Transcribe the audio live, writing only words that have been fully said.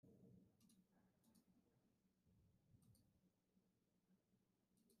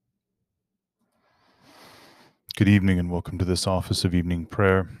Good evening and welcome to this Office of Evening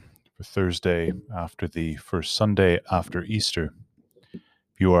Prayer for Thursday after the first Sunday after Easter.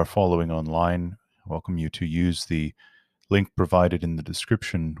 If you are following online, I welcome you to use the link provided in the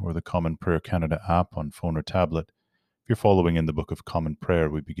description or the Common Prayer Canada app on phone or tablet. If you're following in the Book of Common Prayer,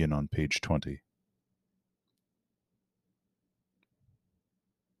 we begin on page 20.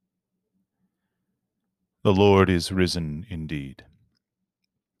 The Lord is risen indeed.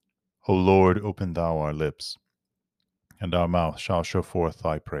 O Lord, open thou our lips, and our mouth shall show forth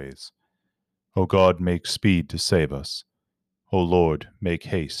thy praise. O God, make speed to save us. O Lord, make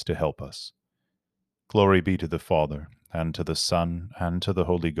haste to help us. Glory be to the Father, and to the Son, and to the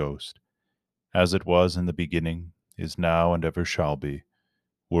Holy Ghost, as it was in the beginning, is now, and ever shall be,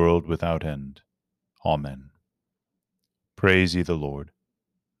 world without end. Amen. Praise ye the Lord.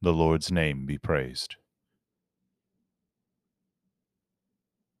 The Lord's name be praised.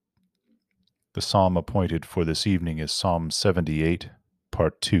 The psalm appointed for this evening is Psalm 78,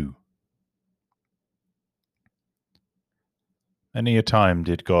 Part 2. Many a time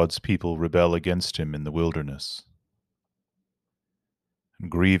did God's people rebel against him in the wilderness,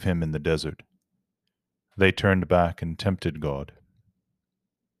 and grieve him in the desert. They turned back and tempted God,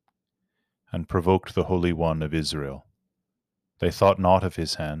 and provoked the Holy One of Israel. They thought not of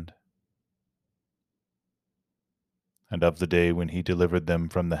his hand, and of the day when he delivered them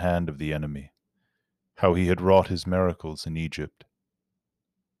from the hand of the enemy, how he had wrought his miracles in Egypt,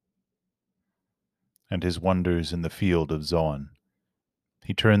 and his wonders in the field of Zoan.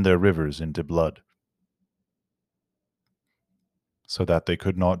 He turned their rivers into blood, so that they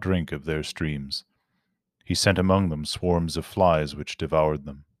could not drink of their streams. He sent among them swarms of flies which devoured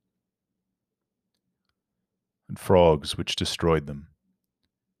them, and frogs which destroyed them.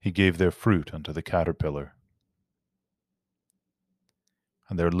 He gave their fruit unto the caterpillar,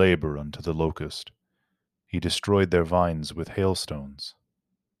 and their labor unto the locust. He destroyed their vines with hailstones,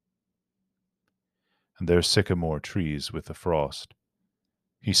 and their sycamore trees with the frost.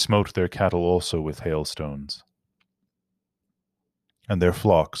 He smote their cattle also with hailstones, and their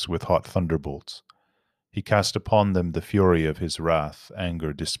flocks with hot thunderbolts. He cast upon them the fury of his wrath,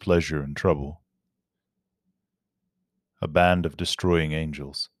 anger, displeasure, and trouble. A band of destroying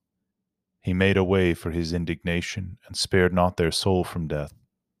angels. He made a way for his indignation, and spared not their soul from death,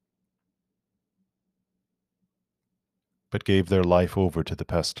 but gave their life over to the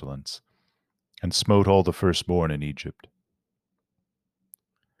pestilence, and smote all the firstborn in Egypt,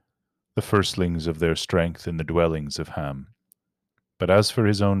 the firstlings of their strength in the dwellings of Ham. But as for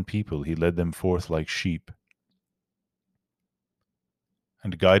his own people, he led them forth like sheep,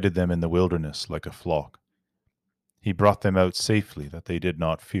 and guided them in the wilderness like a flock. He brought them out safely, that they did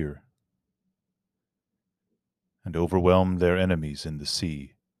not fear, and overwhelmed their enemies in the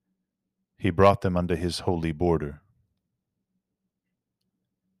sea. He brought them unto his holy border,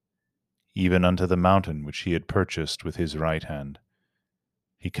 even unto the mountain which he had purchased with his right hand.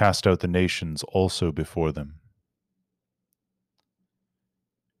 He cast out the nations also before them,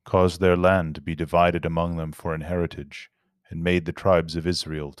 caused their land to be divided among them for an heritage, and made the tribes of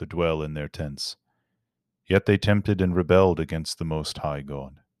Israel to dwell in their tents. Yet they tempted and rebelled against the Most High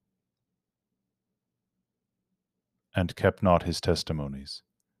God, and kept not his testimonies,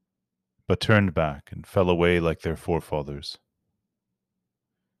 but turned back and fell away like their forefathers,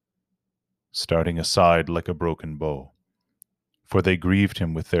 starting aside like a broken bow. For they grieved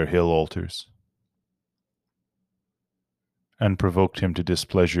him with their hill altars, and provoked him to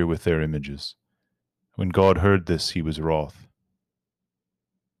displeasure with their images. When God heard this, he was wroth,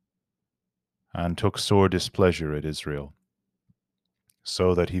 and took sore displeasure at Israel,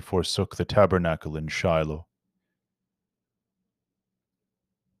 so that he forsook the tabernacle in Shiloh,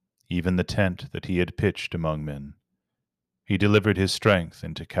 even the tent that he had pitched among men. He delivered his strength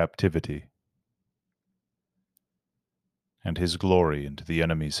into captivity, and his glory into the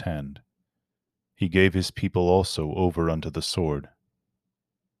enemy's hand. He gave his people also over unto the sword,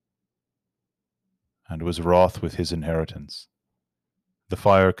 and was wroth with his inheritance. The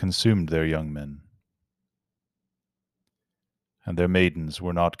fire consumed their young men, and their maidens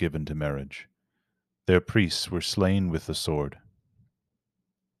were not given to marriage. Their priests were slain with the sword,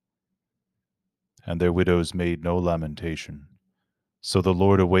 and their widows made no lamentation. So the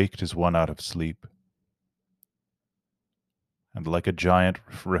Lord awaked as one out of sleep, and like a giant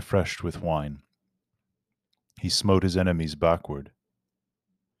refreshed with wine, he smote his enemies backward,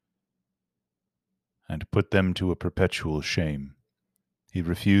 and put them to a perpetual shame. He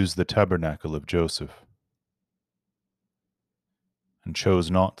refused the tabernacle of Joseph, and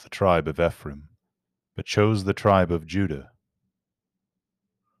chose not the tribe of Ephraim, but chose the tribe of Judah.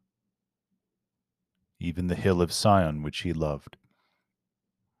 even the hill of Sion which he loved.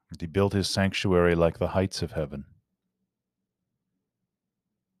 And he built his sanctuary like the heights of heaven,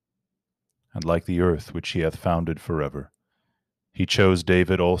 and like the earth which he hath founded forever. He chose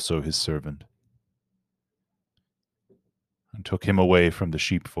David also his servant, and took him away from the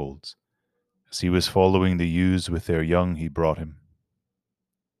sheepfolds. As he was following the ewes with their young, he brought him,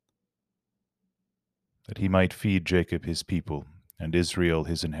 that he might feed Jacob his people, and Israel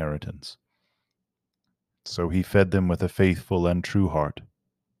his inheritance. So he fed them with a faithful and true heart,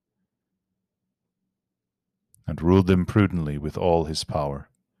 and ruled them prudently with all his power.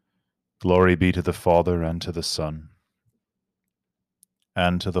 Glory be to the Father, and to the Son,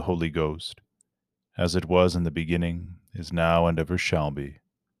 and to the Holy Ghost, as it was in the beginning, is now, and ever shall be,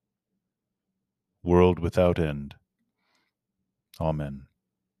 world without end. Amen.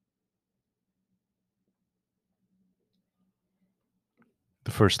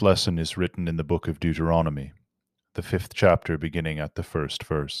 The first lesson is written in the book of Deuteronomy, the 5th chapter, beginning at the 1st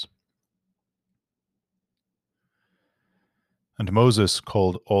verse. And Moses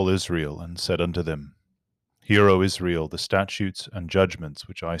called all Israel, and said unto them, Hear, O Israel, the statutes and judgments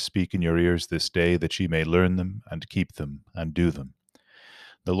which I speak in your ears this day, that ye may learn them, and keep them, and do them.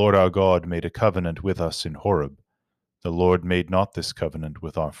 The Lord our God made a covenant with us in Horeb. The Lord made not this covenant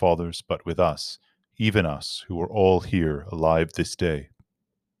with our fathers, but with us, even us, who are all here alive this day.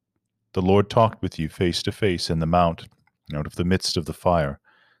 The Lord talked with you face to face in the mount, out of the midst of the fire.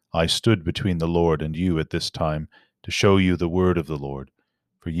 I stood between the Lord and you at this time, to show you the word of the Lord.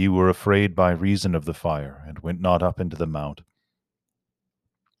 For ye were afraid by reason of the fire, and went not up into the mount,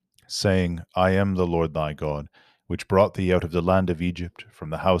 saying, I am the Lord thy God, which brought thee out of the land of Egypt,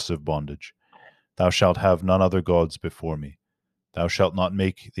 from the house of bondage. Thou shalt have none other gods before me. Thou shalt not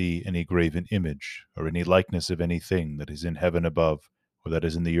make thee any graven image, or any likeness of any thing that is in heaven above, or that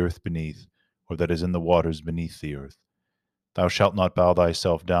is in the earth beneath, or that is in the waters beneath the earth. Thou shalt not bow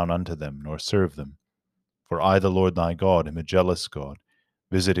thyself down unto them, nor serve them. For I, the Lord thy God, am a jealous God,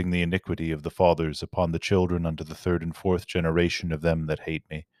 visiting the iniquity of the fathers upon the children unto the third and fourth generation of them that hate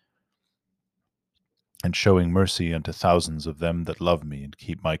me, and showing mercy unto thousands of them that love me and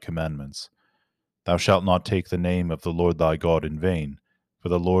keep my commandments. Thou shalt not take the name of the Lord thy God in vain, for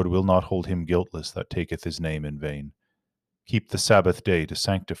the Lord will not hold him guiltless that taketh his name in vain. Keep the Sabbath day to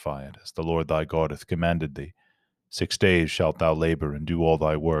sanctify it, as the Lord thy God hath commanded thee. 6 days shalt thou labor and do all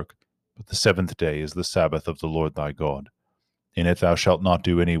thy work, but the 7th day is the Sabbath of the Lord thy God. In it thou shalt not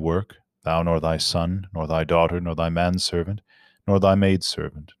do any work, thou nor thy son, nor thy daughter, nor thy manservant, nor thy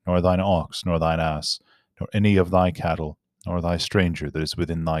maidservant, nor thine ox, nor thine ass, nor any of thy cattle, nor thy stranger that is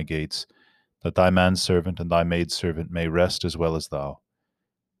within thy gates, that thy manservant and thy maidservant may rest as well as thou.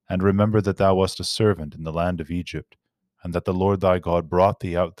 And remember that thou wast a servant in the land of Egypt, and that the Lord thy God brought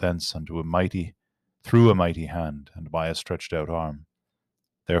thee out thence through a mighty hand, and by a stretched out arm.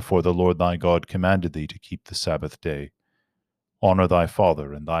 Therefore the Lord thy God commanded thee to keep the Sabbath day. Honor thy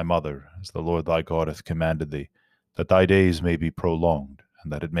father and thy mother, as the Lord thy God hath commanded thee, that thy days may be prolonged,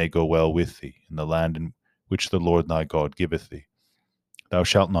 and that it may go well with thee in the land in which the Lord thy God giveth thee. Thou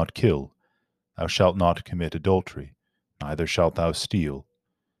shalt not kill. Thou shalt not commit adultery, neither shalt thou steal,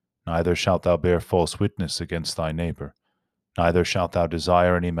 neither shalt thou bear false witness against thy neighbor, neither shalt thou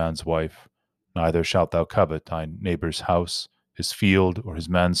desire any man's wife, neither shalt thou covet thy neighbor's house, his field, or his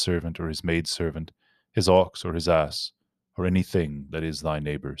manservant, or his maidservant, his ox, or his ass, or anything that is thy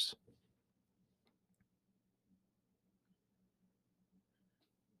neighbor's.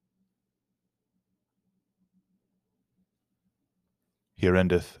 Here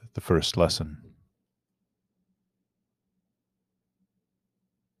endeth the first lesson.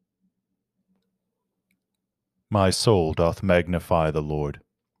 My soul doth magnify the Lord,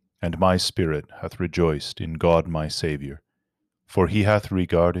 and my spirit hath rejoiced in God my Saviour. For he hath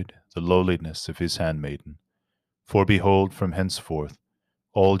regarded the lowliness of his handmaiden. For behold, from henceforth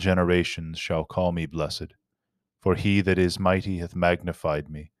all generations shall call me blessed. For he that is mighty hath magnified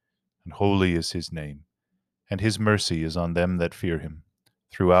me, and holy is his name. And his mercy is on them that fear him,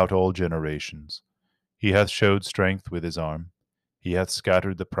 throughout all generations. He hath showed strength with his arm. He hath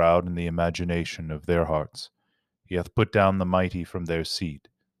scattered the proud in the imagination of their hearts. He hath put down the mighty from their seat,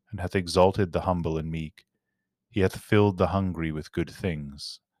 and hath exalted the humble and meek. He hath filled the hungry with good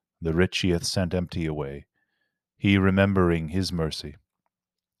things. The rich he hath sent empty away. He, remembering his mercy,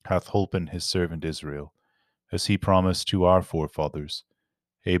 hath holpen his servant Israel, as he promised to our forefathers,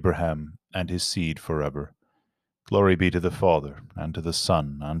 Abraham and his seed forever. Glory be to the Father, and to the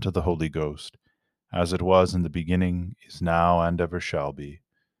Son, and to the Holy Ghost, as it was in the beginning, is now, and ever shall be,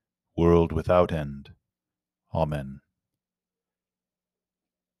 world without end. Amen.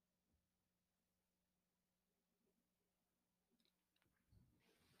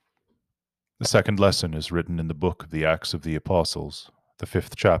 The second lesson is written in the book of the Acts of the Apostles, the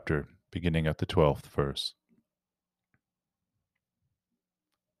 5th chapter, beginning at the 12th verse.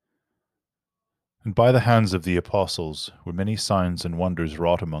 And by the hands of the apostles were many signs and wonders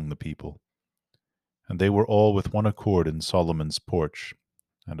wrought among the people. And they were all with one accord in Solomon's porch.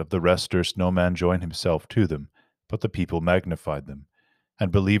 And of the rest durst no man join himself to them, but the people magnified them.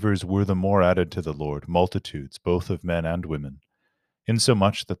 And believers were the more added to the Lord, multitudes, both of men and women,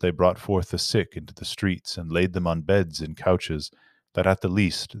 insomuch that they brought forth the sick into the streets, and laid them on beds and couches, that at the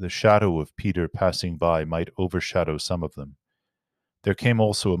least the shadow of Peter passing by might overshadow some of them. There came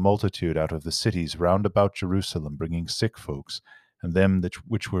also a multitude out of the cities round about Jerusalem, bringing sick folks, and them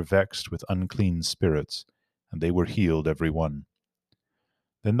which were vexed with unclean spirits, and they were healed every one.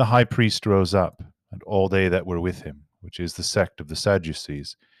 Then the high priest rose up, and all they that were with him, which is the sect of the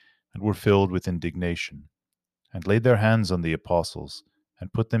Sadducees, and were filled with indignation, and laid their hands on the apostles,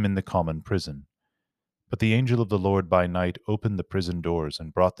 and put them in the common prison. But the angel of the Lord by night opened the prison doors,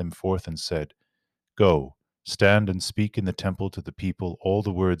 and brought them forth, and said, Go, stand and speak in the temple to the people all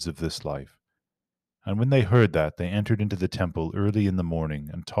the words of this life. And when they heard that, they entered into the temple early in the morning,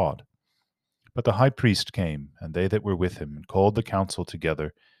 and taught. But the high priest came, and they that were with him, and called the council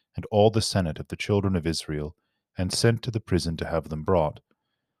together, and all the senate of the children of Israel, and sent to the prison to have them brought.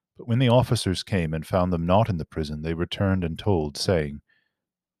 But when the officers came and found them not in the prison, they returned and told, saying,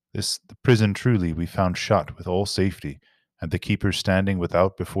 the prison truly we found shut with all safety, and the keepers standing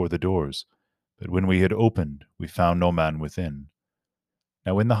without before the doors. But when we had opened, we found no man within.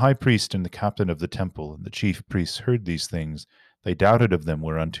 Now when the high priest and the captain of the temple and the chief priests heard these things, they doubted of them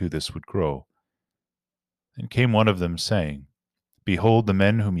whereunto this would grow. And came one of them, saying, Behold, the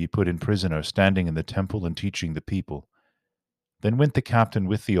men whom ye put in prison are standing in the temple and teaching the people. Then went the captain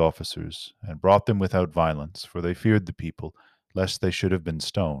with the officers, and brought them without violence, for they feared the people, lest they should have been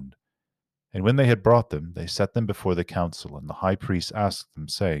stoned. And when they had brought them, they set them before the council, and the high priest asked them,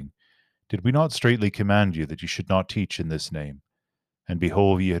 saying, Did we not straitly command you that ye should not teach in this name? And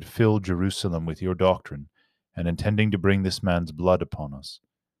behold, ye had filled Jerusalem with your doctrine, and intending to bring this man's blood upon us.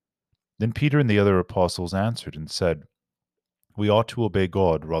 Then Peter and the other apostles answered and said, We ought to obey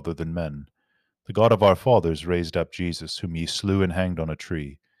God rather than men. The God of our fathers raised up Jesus, whom ye slew and hanged on a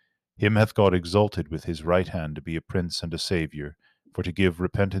tree. Him hath God exalted with his right hand to be a prince and a saviour, for to give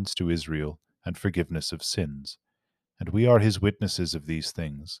repentance to Israel, and forgiveness of sins. And we are his witnesses of these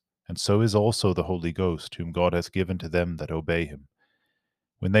things, and so is also the Holy Ghost, whom God hath given to them that obey him.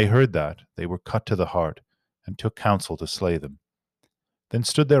 When they heard that, they were cut to the heart, and took counsel to slay them. Then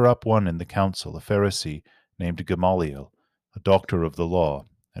stood there up one in the council, a Pharisee, named Gamaliel, a doctor of the law,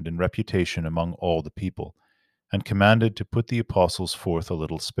 and in reputation among all the people, and commanded to put the apostles forth a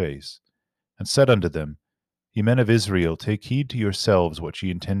little space, and said unto them, Ye men of Israel, take heed to yourselves what ye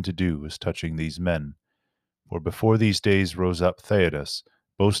intend to do as touching these men. For before these days rose up Theudas,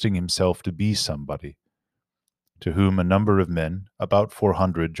 boasting himself to be somebody, to whom a number of men, about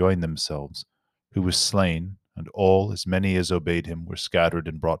 400, joined themselves, who was slain, and all, as many as obeyed him, were scattered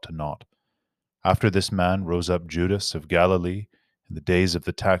and brought to naught. After this man rose up Judas of Galilee in the days of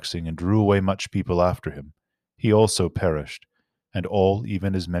the taxing, and drew away much people after him. He also perished, and all,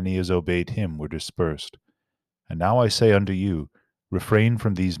 even as many as obeyed him, were dispersed. And now I say unto you, refrain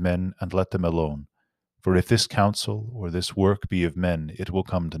from these men, and let them alone. For if this counsel or this work be of men, it will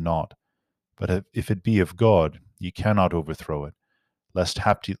come to naught. But if it be of God, ye cannot overthrow it, lest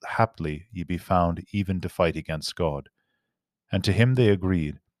haply ye be found even to fight against God. And to him they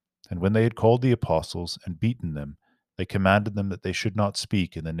agreed. And when they had called the apostles and beaten them, they commanded them that they should not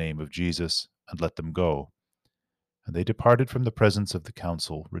speak in the name of Jesus, and let them go. And they departed from the presence of the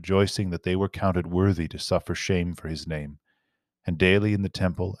council, rejoicing that they were counted worthy to suffer shame for his name. And daily in the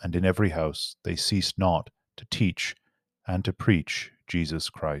temple and in every house they ceased not to teach and to preach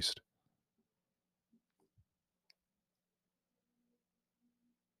Jesus Christ.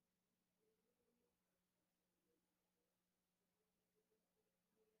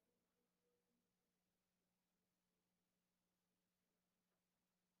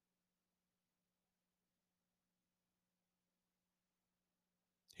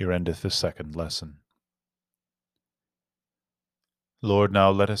 Here endeth the second lesson. Lord,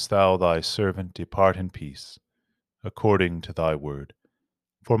 now lettest thou thy servant depart in peace, according to thy word.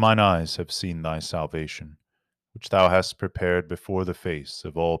 For mine eyes have seen thy salvation, which thou hast prepared before the face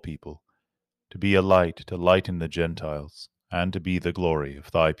of all people, to be a light to lighten the Gentiles, and to be the glory of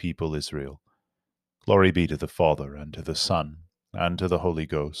thy people Israel. Glory be to the Father, and to the Son, and to the Holy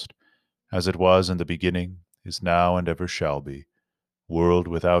Ghost, as it was in the beginning, is now, and ever shall be, world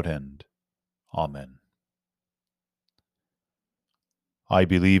without end. Amen. I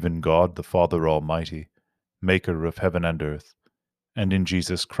believe in God, the Father Almighty, maker of heaven and earth, and in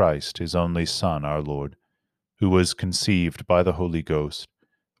Jesus Christ, his only Son, our Lord, who was conceived by the Holy Ghost,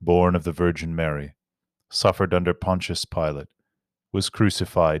 born of the Virgin Mary, suffered under Pontius Pilate, was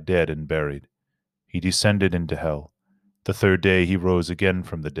crucified, dead, and buried. He descended into hell. The third day he rose again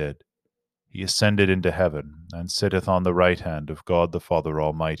from the dead. He ascended into heaven, and sitteth on the right hand of God the Father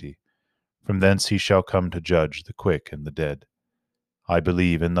Almighty. From thence he shall come to judge the quick and the dead. I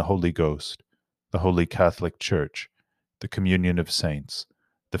believe in the Holy Ghost, the Holy Catholic Church, the communion of saints,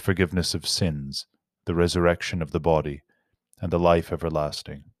 the forgiveness of sins, the resurrection of the body, and the life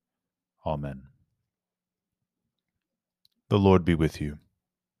everlasting. Amen. The Lord be with you.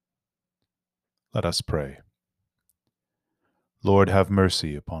 Let us pray. Lord, have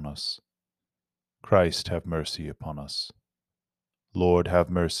mercy upon us. Christ, have mercy upon us. Lord, have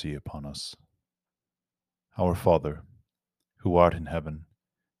mercy upon us. Our Father, who art in heaven,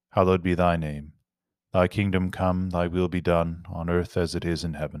 hallowed be thy name. Thy kingdom come, thy will be done, on earth as it is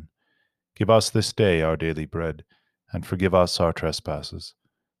in heaven. Give us this day our daily bread, and forgive us our trespasses,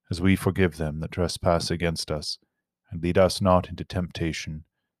 as we forgive them that trespass against us. And lead us not into temptation,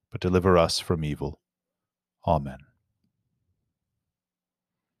 but deliver us from evil. Amen.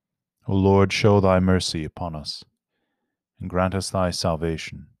 O Lord, show thy mercy upon us, and grant us thy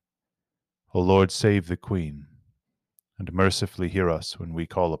salvation. O Lord, save the Queen, and mercifully hear us when we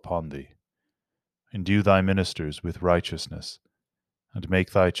call upon thee. Endue thy ministers with righteousness, and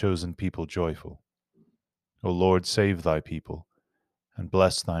make thy chosen people joyful. O Lord, save thy people, and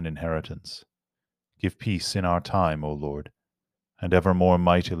bless thine inheritance. Give peace in our time, O Lord, and evermore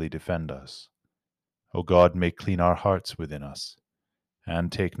mightily defend us. O God, make clean our hearts within us,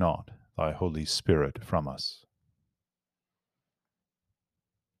 and take not thy Holy Spirit from us.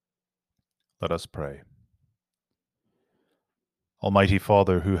 Let us pray. Almighty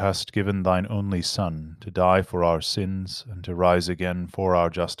Father, who hast given thine only Son to die for our sins and to rise again for our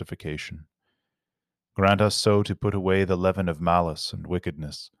justification, grant us so to put away the leaven of malice and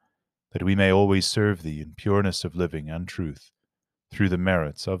wickedness, that we may always serve thee in pureness of living and truth, through the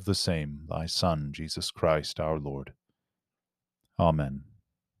merits of the same thy Son, Jesus Christ our Lord. Amen.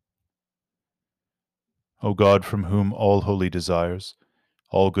 O God, from whom all holy desires,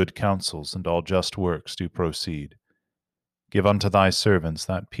 all good counsels, and all just works do proceed, give unto thy servants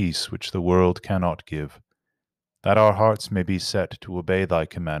that peace which the world cannot give, that our hearts may be set to obey thy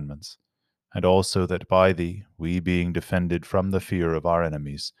commandments, and also that by thee, we being defended from the fear of our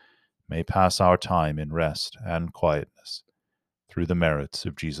enemies, may pass our time in rest and quietness, through the merits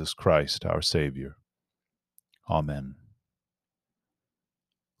of Jesus Christ our Saviour. Amen.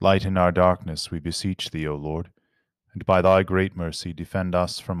 Lighten our darkness, we beseech thee, O Lord, and by thy great mercy defend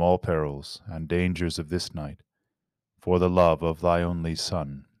us from all perils and dangers of this night, for the love of thy only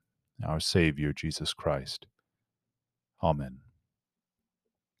Son, our Saviour Jesus Christ. Amen.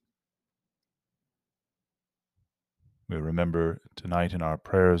 We remember tonight in our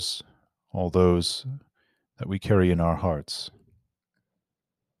prayers all those that we carry in our hearts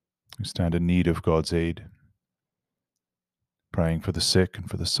who stand in need of God's aid, praying for the sick and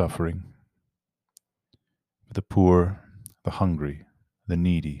for the suffering, for the poor, the hungry, the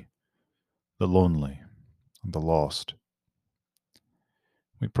needy, the lonely, and the lost.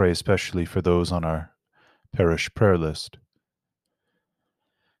 We pray especially for those on our parish prayer list.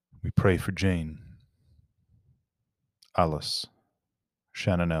 We pray for Jane, Alice,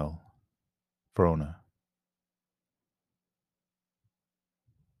 Shannonelle, Verona.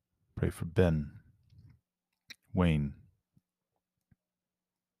 Pray for Ben, Wayne,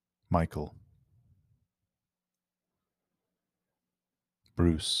 Michael,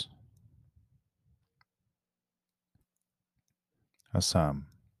 Bruce, Assam,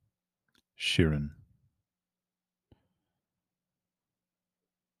 Shirin,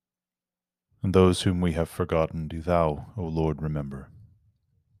 and those whom we have forgotten, do thou, O Lord, remember.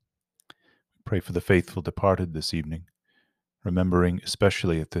 Pray for the faithful departed this evening, remembering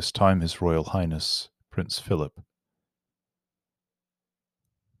especially at this time His Royal Highness, Prince Philip,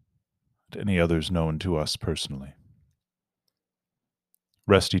 and any others known to us personally.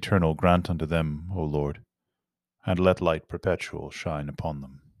 Rest eternal grant unto them, O Lord, and let light perpetual shine upon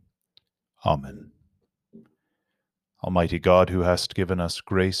them. Amen. Almighty God, who hast given us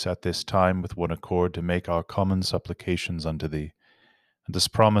grace at this time with one accord to make our common supplications unto thee, and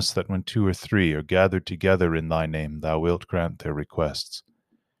hast promised that when 2 or 3 are gathered together in thy name, thou wilt grant their requests.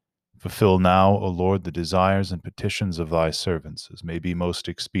 Fulfill now, O Lord, the desires and petitions of thy servants, as may be most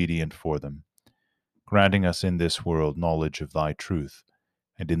expedient for them, granting us in this world knowledge of thy truth,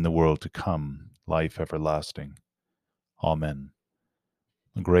 and in the world to come life everlasting. Amen.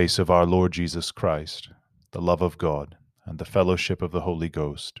 The grace of our Lord Jesus Christ, the love of God, and the fellowship of the Holy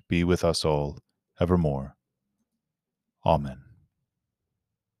Ghost be with us all evermore. Amen.